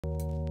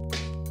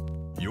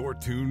You're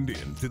tuned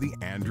in to The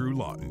Andrew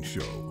Lawton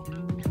Show.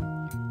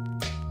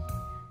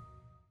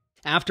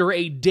 After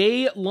a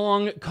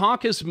day-long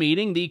caucus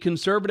meeting, the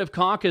Conservative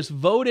caucus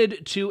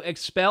voted to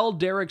expel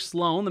Derek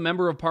Sloan, the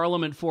Member of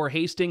Parliament for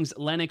Hastings,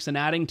 Lennox and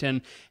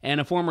Addington,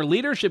 and a former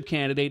leadership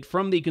candidate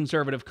from the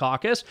Conservative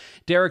caucus.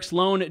 Derek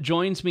Sloan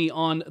joins me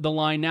on the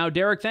line now.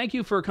 Derek, thank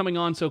you for coming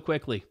on so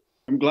quickly.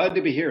 I'm glad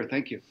to be here.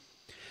 Thank you.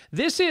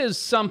 This is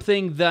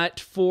something that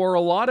for a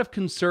lot of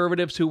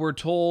Conservatives who were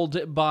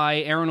told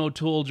by Aaron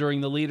O'Toole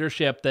during the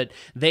leadership that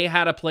they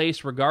had a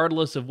place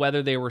regardless of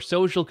whether they were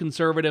social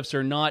Conservatives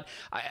or not,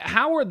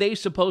 how are they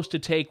supposed to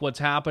take what's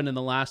happened in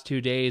the last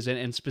 2 days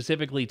and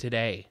specifically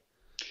today?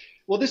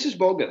 Well, this is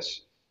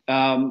bogus.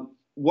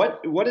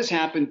 What has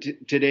happened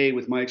today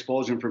with my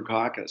expulsion from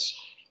caucus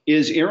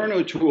is Aaron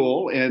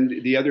O'Toole and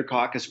the other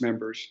caucus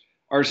members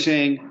are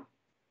saying,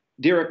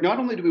 Derek, not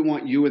only do we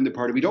want you in the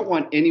party, we don't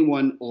want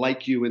anyone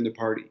like you in the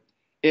party.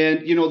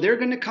 And, you know, they're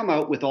going to come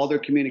out with all their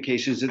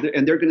communications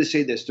and they're going to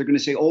say this. They're going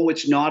to say, oh,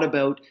 it's not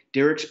about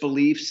Derek's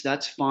beliefs.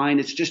 That's fine.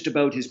 It's just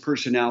about his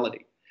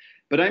personality.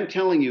 But I'm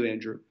telling you,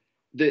 Andrew,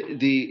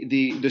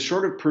 the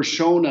sort of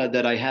persona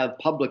that I have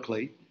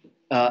publicly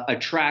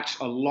attracts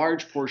a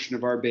large portion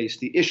of our base.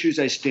 The issues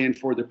I stand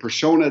for, the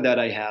persona that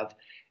I have.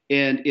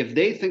 And if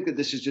they think that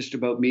this is just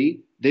about me,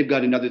 they've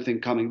got another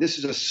thing coming. This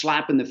is a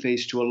slap in the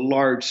face to a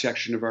large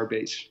section of our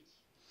base.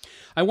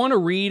 I want to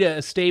read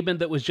a statement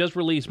that was just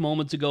released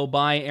moments ago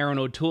by Aaron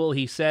O'Toole.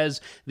 He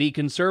says the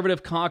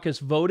Conservative caucus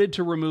voted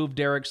to remove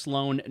Derek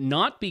Sloan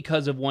not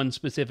because of one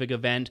specific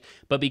event,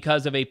 but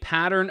because of a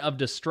pattern of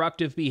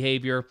destructive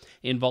behavior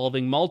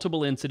involving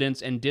multiple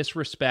incidents and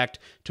disrespect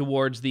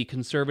towards the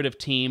Conservative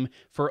team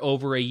for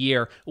over a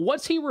year.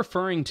 What's he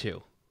referring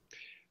to?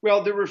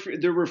 Well,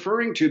 they're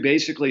referring to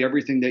basically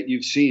everything that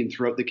you've seen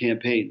throughout the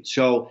campaign.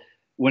 So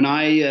when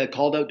I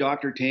called out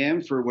Dr.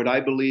 Tam for what I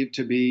believe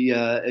to be,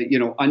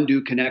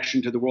 undue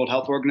connection to the World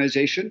Health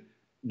Organization,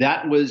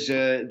 that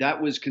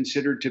was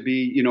considered to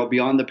be,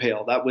 beyond the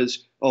pale. That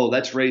was, oh,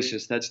 that's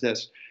racist. That's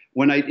this.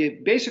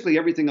 Basically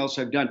everything else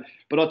I've done.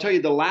 But I'll tell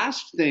you, the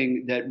last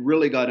thing that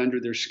really got under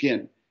their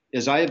skin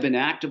is I have been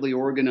actively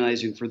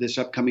organizing for this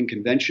upcoming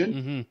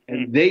convention,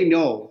 and they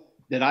know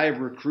that I have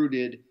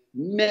recruited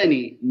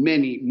many,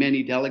 many,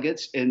 many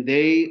delegates, and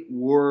they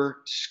were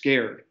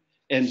scared.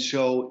 And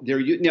so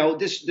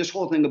this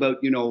whole thing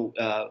about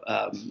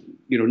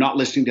not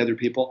listening to other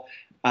people.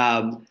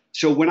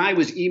 So when I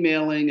was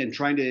emailing and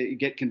trying to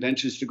get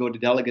conventions to go to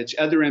delegates,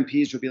 other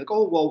MPs would be like,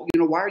 "Oh, well,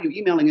 why are you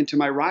emailing into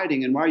my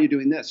riding, and why are you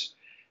doing this?"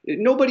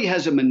 Nobody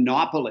has a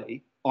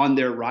monopoly on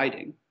their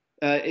riding.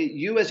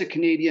 You as a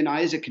Canadian,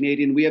 I as a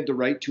Canadian, we have the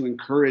right to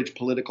encourage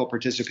political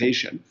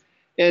participation.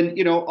 And,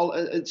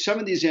 some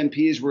of these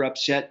MPs were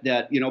upset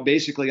that,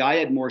 basically I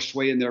had more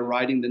sway in their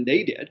riding than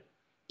they did.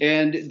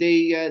 And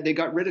they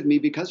got rid of me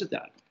because of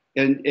that.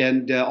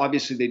 And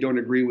obviously they don't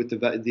agree with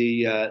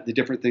the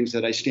different things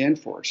that I stand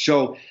for.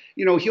 So,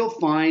 he'll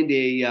find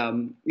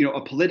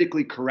a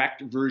politically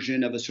correct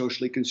version of a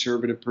socially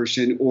conservative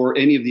person or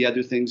any of the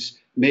other things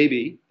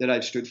maybe that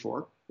I've stood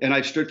for. And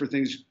I've stood for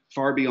things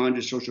far beyond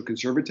just social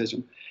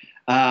conservatism.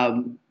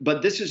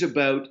 But this is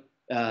about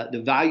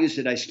the values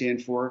that I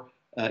stand for.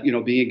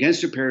 Being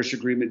against the Paris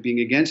Agreement,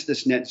 being against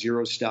this net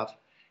zero stuff,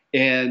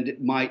 and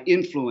my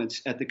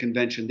influence at the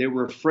convention. They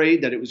were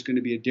afraid that it was going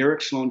to be a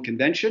Derek Sloan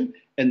convention,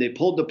 and they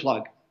pulled the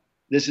plug.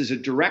 This is a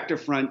direct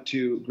affront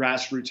to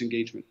grassroots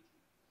engagement.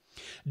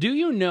 Do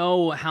you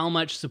know how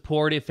much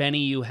support, if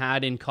any, you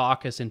had in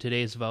caucus in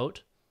today's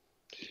vote?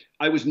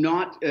 I was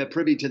not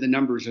privy to the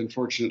numbers,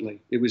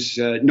 unfortunately. It was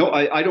I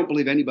don't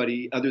believe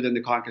anybody other than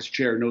the caucus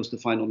chair knows the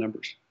final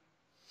numbers.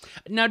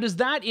 Now, does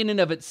that in and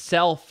of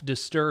itself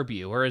disturb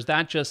you, or is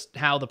that just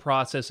how the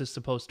process is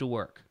supposed to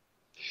work?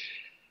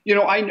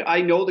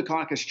 I know the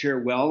caucus chair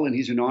well, and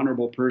he's an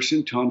honorable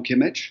person, Tom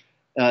Kimmich.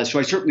 So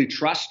I certainly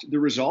trust the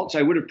results.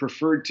 I would have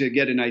preferred to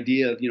get an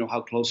idea of,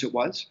 how close it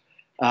was.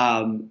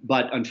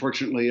 But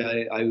unfortunately,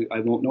 I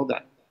won't know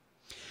that.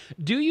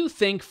 Do you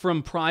think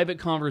from private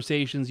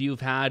conversations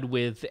you've had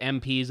with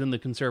MPs in the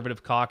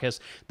Conservative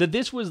caucus that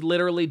this was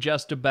literally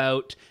just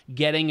about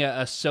getting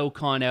a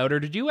SOCON out,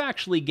 or did you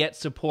actually get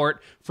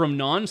support from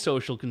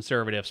non-social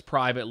Conservatives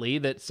privately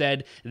that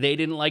said they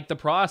didn't like the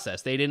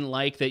process? They didn't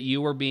like that you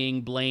were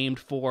being blamed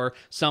for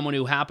someone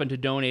who happened to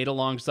donate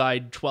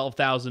alongside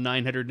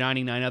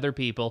 12,999 other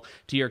people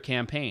to your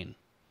campaign?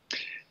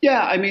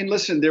 Yeah, I mean,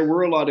 listen, there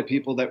were a lot of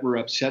people that were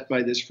upset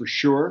by this for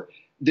sure.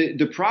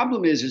 The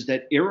problem is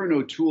that Aaron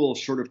O'Toole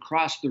sort of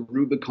crossed the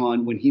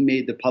Rubicon when he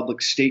made the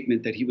public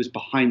statement that he was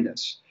behind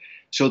this.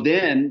 So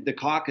then the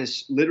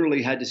caucus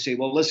literally had to say,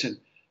 well, listen,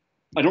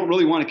 I don't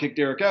really want to kick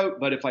Derek out,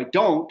 but if I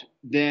don't,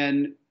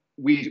 then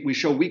we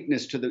show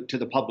weakness to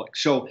the public.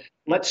 So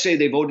let's say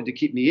they voted to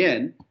keep me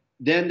in.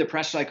 Then the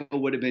press cycle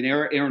would have been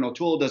Aaron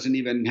O'Toole doesn't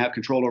even have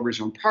control over his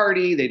own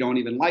party. They don't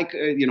even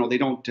they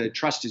don't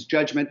trust his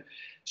judgment.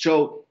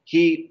 So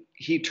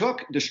he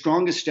took the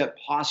strongest step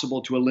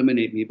possible to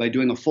eliminate me by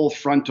doing a full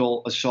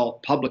frontal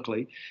assault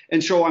publicly.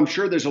 And so I'm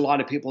sure there's a lot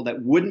of people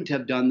that wouldn't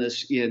have done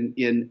this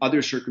in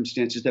other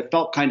circumstances that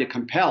felt kind of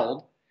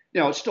compelled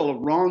It's still a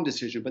wrong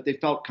decision, but they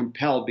felt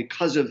compelled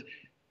because of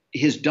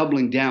his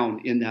doubling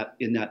down in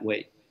that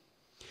way.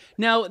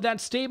 Now, that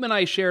statement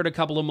I shared a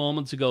couple of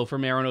moments ago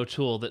from Aaron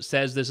O'Toole that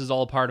says this is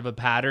all part of a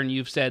pattern,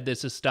 you've said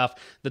this is stuff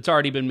that's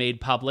already been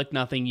made public,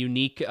 nothing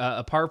unique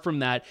apart from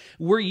that.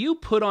 Were you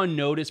put on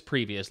notice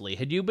previously?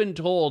 Had you been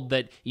told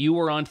that you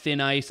were on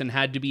thin ice and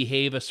had to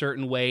behave a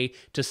certain way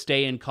to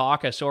stay in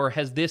caucus, or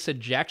has this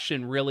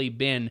ejection really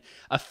been,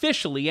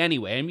 officially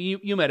anyway, I mean,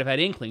 you might have had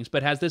inklings,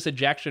 but has this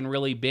ejection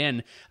really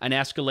been an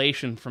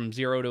escalation from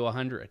 0 to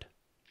 100?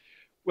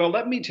 Well,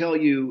 let me tell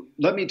you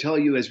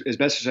as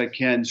best as I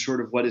can sort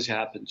of what has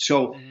happened.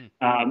 So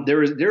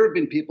there have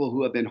been people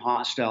who have been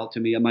hostile to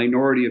me, a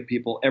minority of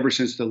people, ever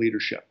since the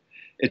leadership.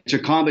 It's a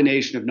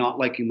combination of not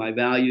liking my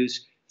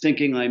values,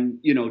 thinking I'm,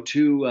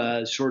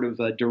 too sort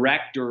of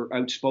direct or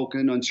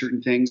outspoken on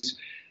certain things.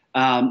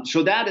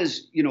 So that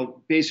has,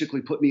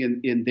 basically put me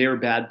in their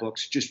bad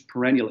books just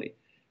perennially.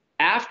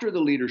 After the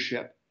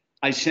leadership,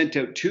 I sent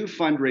out 2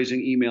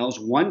 fundraising emails,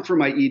 one for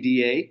my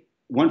EDA,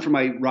 one for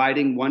my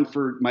riding, one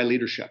for my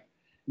leadership.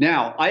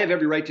 Now, I have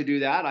every right to do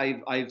that.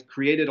 I've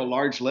created a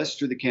large list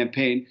through the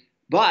campaign,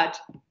 but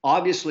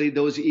obviously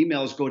those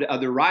emails go to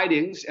other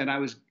ridings, and I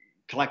was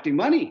collecting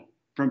money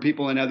from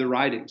people in other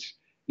ridings.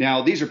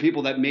 Now, these are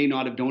people that may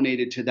not have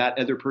donated to that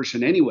other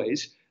person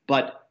anyways,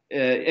 but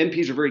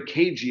MPs are very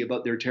cagey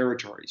about their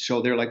territory.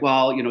 So they're like,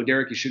 well,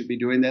 Derek, you shouldn't be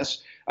doing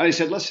this. And I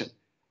said, listen,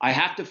 I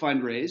have to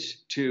fundraise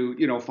to,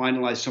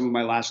 finalize some of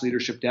my last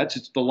leadership debts.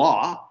 It's the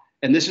law,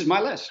 and this is my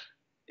list.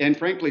 And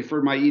frankly,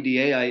 for my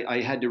EDA, I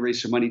had to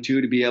raise some money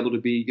too to be able to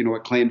be,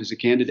 acclaimed as a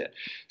candidate.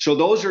 So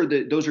those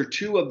are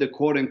 2 of the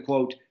quote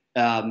unquote,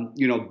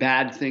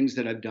 bad things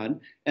that I've done.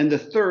 And the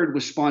third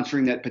was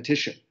sponsoring that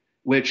petition,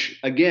 which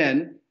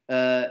again,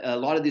 a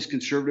lot of these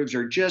conservatives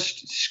are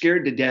just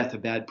scared to death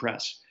of bad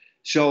press.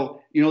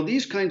 So,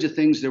 these kinds of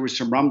things, there was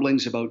some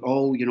rumblings about,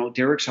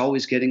 Derek's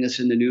always getting us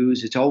in the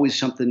news. It's always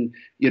something,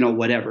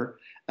 whatever.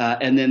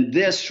 And then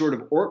this sort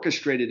of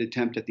orchestrated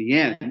attempt at the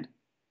end,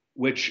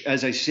 which,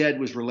 as I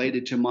said, was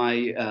related to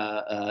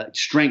my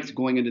strength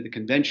going into the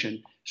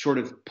convention, sort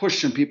of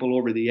pushed some people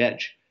over the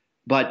edge.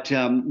 But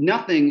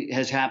nothing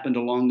has happened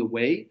along the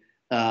way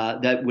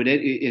that would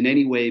in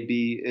any way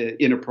be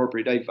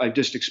inappropriate. I've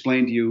just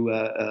explained to you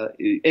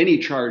any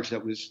charge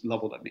that was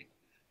leveled at me.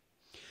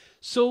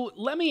 So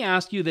let me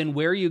ask you then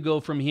where you go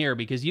from here,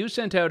 because you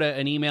sent out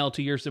an email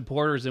to your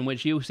supporters in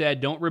which you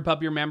said, don't rip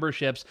up your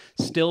memberships,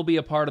 still be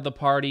a part of the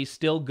party,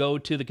 still go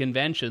to the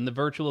convention, the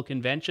virtual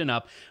convention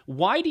up.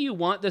 Why do you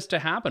want this to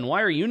happen?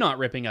 Why are you not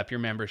ripping up your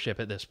membership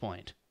at this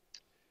point?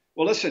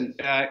 Well, listen,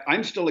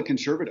 I'm still a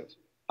conservative.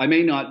 I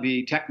may not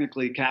be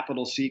technically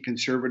capital C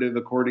conservative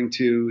according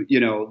to,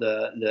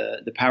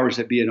 the powers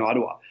that be in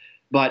Ottawa,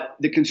 but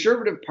the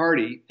Conservative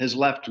Party has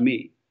left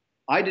me.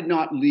 I did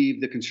not leave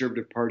the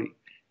Conservative Party.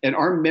 And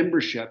our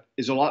membership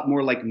is a lot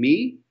more like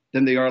me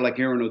than they are like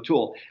Aaron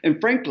O'Toole. And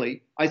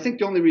frankly, I think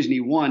the only reason he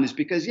won is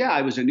because,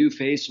 I was a new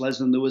face.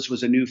 Leslyn Lewis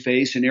was a new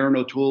face. And Aaron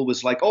O'Toole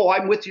was like, oh,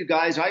 I'm with you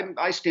guys.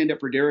 I stand up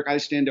for Derek. I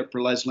stand up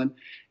for Leslyn.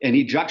 And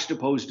he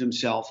juxtaposed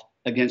himself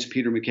against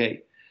Peter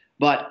MacKay.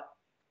 But,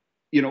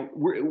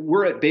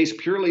 we're at base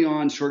purely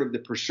on sort of the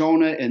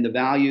persona and the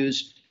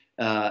values,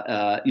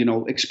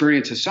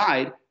 experience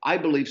aside. I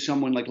believe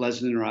someone like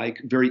Leslyn or I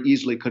very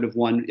easily could have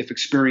won if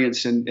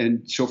experience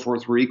and so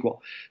forth were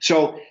equal.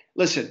 So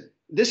listen,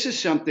 this is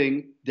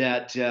something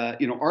that,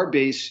 our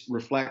base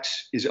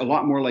is a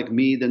lot more like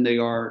me than they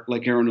are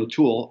like Aaron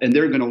O'Toole, and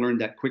they're going to learn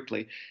that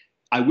quickly.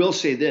 I will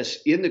say this,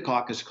 in the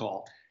caucus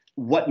call,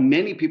 what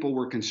many people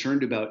were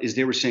concerned about is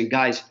they were saying,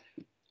 guys,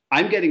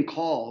 I'm getting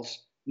calls,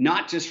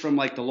 not just from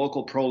like the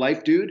local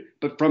pro-life dude,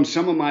 but from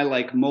some of my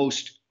like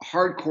most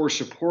hardcore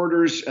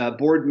supporters,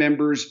 board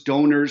members,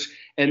 donors,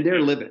 and they're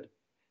livid.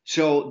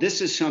 So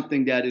this is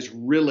something that is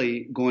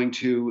really going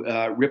to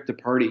rip the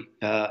party.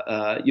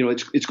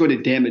 It's going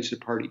to damage the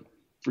party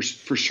for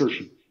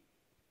certain.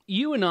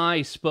 You and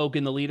I spoke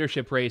in the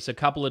leadership race a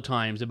couple of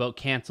times about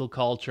cancel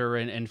culture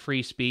and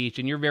free speech,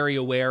 and you're very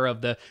aware of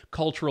the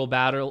cultural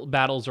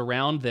battles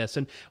around this.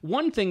 And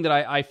one thing that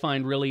I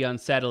find really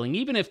unsettling,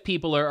 even if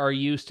people are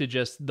used to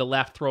just the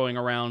left throwing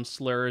around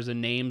slurs and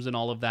names and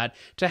all of that,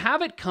 to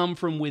have it come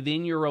from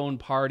within your own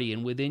party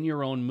and within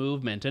your own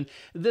movement, and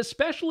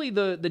especially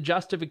the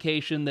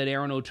justification that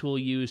Aaron O'Toole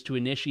used to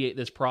initiate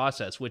this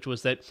process, which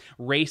was that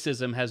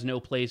racism has no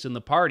place in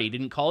the party.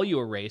 Didn't call you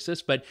a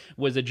racist, but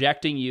was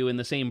ejecting you in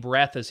the same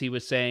breath as he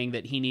was saying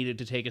that he needed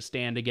to take a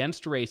stand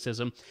against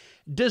racism.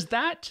 Does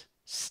that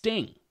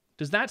sting?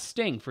 Does that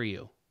sting for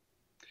you?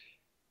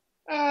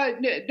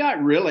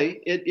 Not really.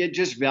 It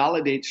just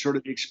validates sort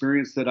of the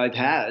experience that I've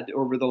had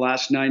over the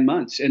last 9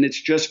 months. And it's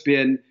just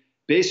been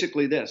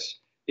basically this.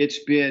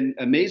 It's been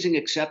amazing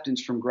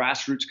acceptance from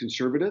grassroots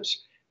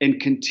conservatives and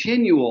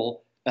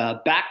continual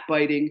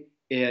backbiting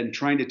and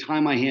trying to tie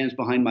my hands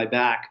behind my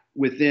back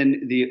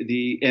within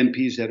the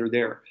MPs that are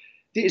there.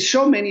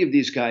 So many of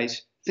these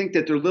guys think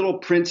that they're little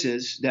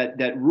princes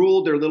that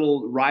rule their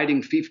little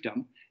riding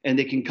fiefdom, and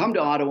they can come to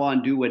Ottawa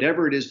and do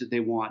whatever it is that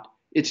they want.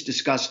 It's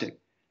disgusting.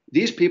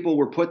 These people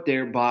were put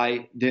there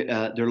by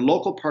their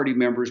local party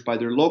members, by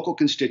their local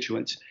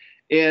constituents.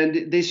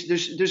 And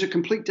there's a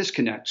complete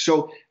disconnect.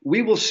 So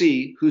we will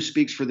see who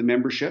speaks for the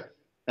membership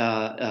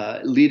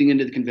leading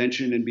into the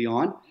convention and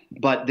beyond.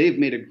 But they've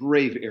made a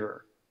grave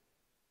error.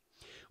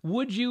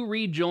 Would you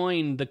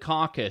rejoin the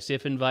caucus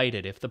if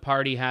invited, if the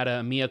party had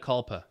a mea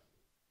culpa?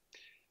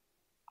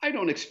 I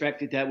don't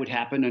expect that would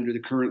happen under the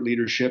current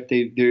leadership.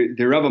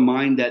 They're of a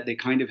mind that they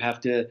kind of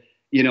have to,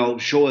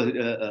 show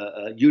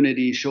a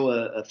unity, show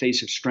a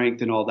face of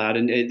strength and all that.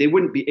 And they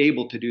wouldn't be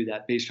able to do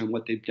that based on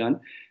what they've done.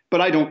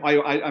 But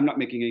I'm not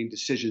making any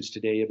decisions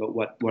today about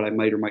what I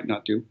might or might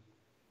not do.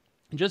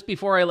 Just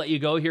before I let you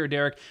go here,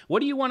 Derek,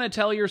 what do you want to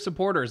tell your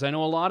supporters? I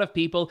know a lot of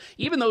people,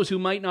 even those who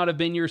might not have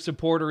been your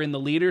supporter in the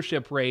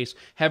leadership race,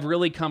 have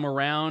really come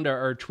around or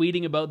are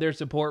tweeting about their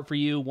support for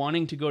you,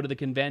 wanting to go to the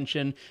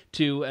convention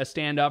to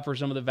stand up for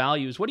some of the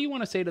values. What do you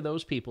want to say to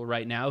those people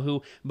right now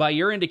who, by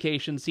your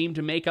indication, seem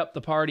to make up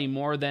the party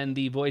more than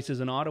the voices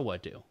in Ottawa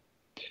do?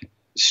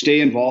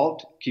 Stay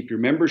involved, keep your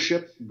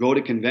membership, go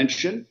to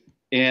convention,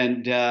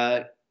 and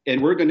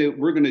we're going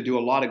to do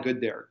a lot of good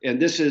there. And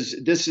this is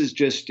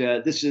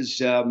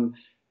some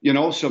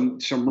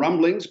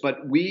rumblings,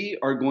 but we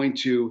are going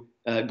to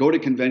go to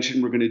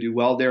convention. We're going to do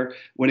well there.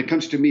 When it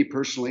comes to me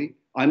personally,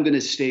 I'm going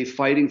to stay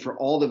fighting for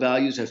all the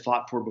values I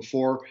fought for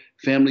before: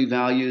 family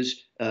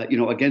values,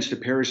 against the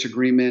Paris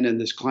Agreement and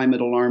this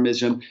climate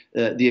alarmism,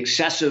 the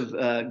excessive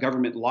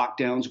government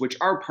lockdowns, which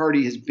our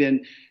party has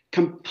been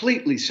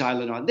completely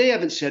silent on. They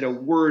haven't said a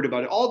word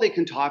about it. All they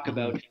can talk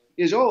about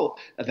is, a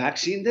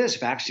vaccine this,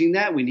 vaccine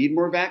that, we need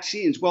more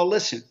vaccines. Well,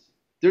 listen,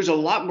 there's a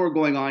lot more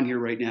going on here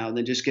right now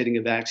than just getting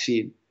a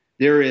vaccine.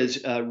 There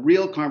is a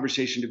real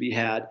conversation to be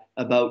had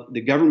about the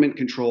government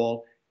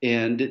control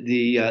and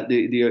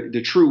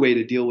the true way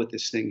to deal with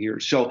this thing here.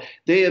 So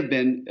they have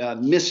been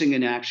missing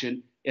in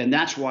action, and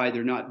that's why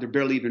they're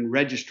barely even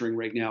registering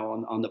right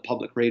now on the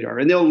public radar.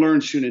 And they'll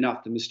learn soon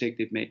enough the mistake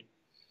they've made.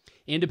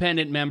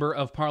 Independent Member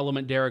of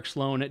Parliament Derek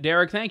Sloan.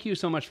 Derek, thank you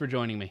so much for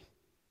joining me.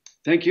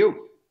 Thank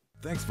you.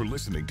 Thanks for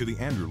listening to The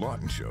Andrew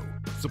Lawton Show.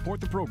 Support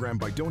the program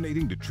by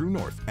donating to True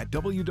North at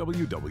www.tnc.news.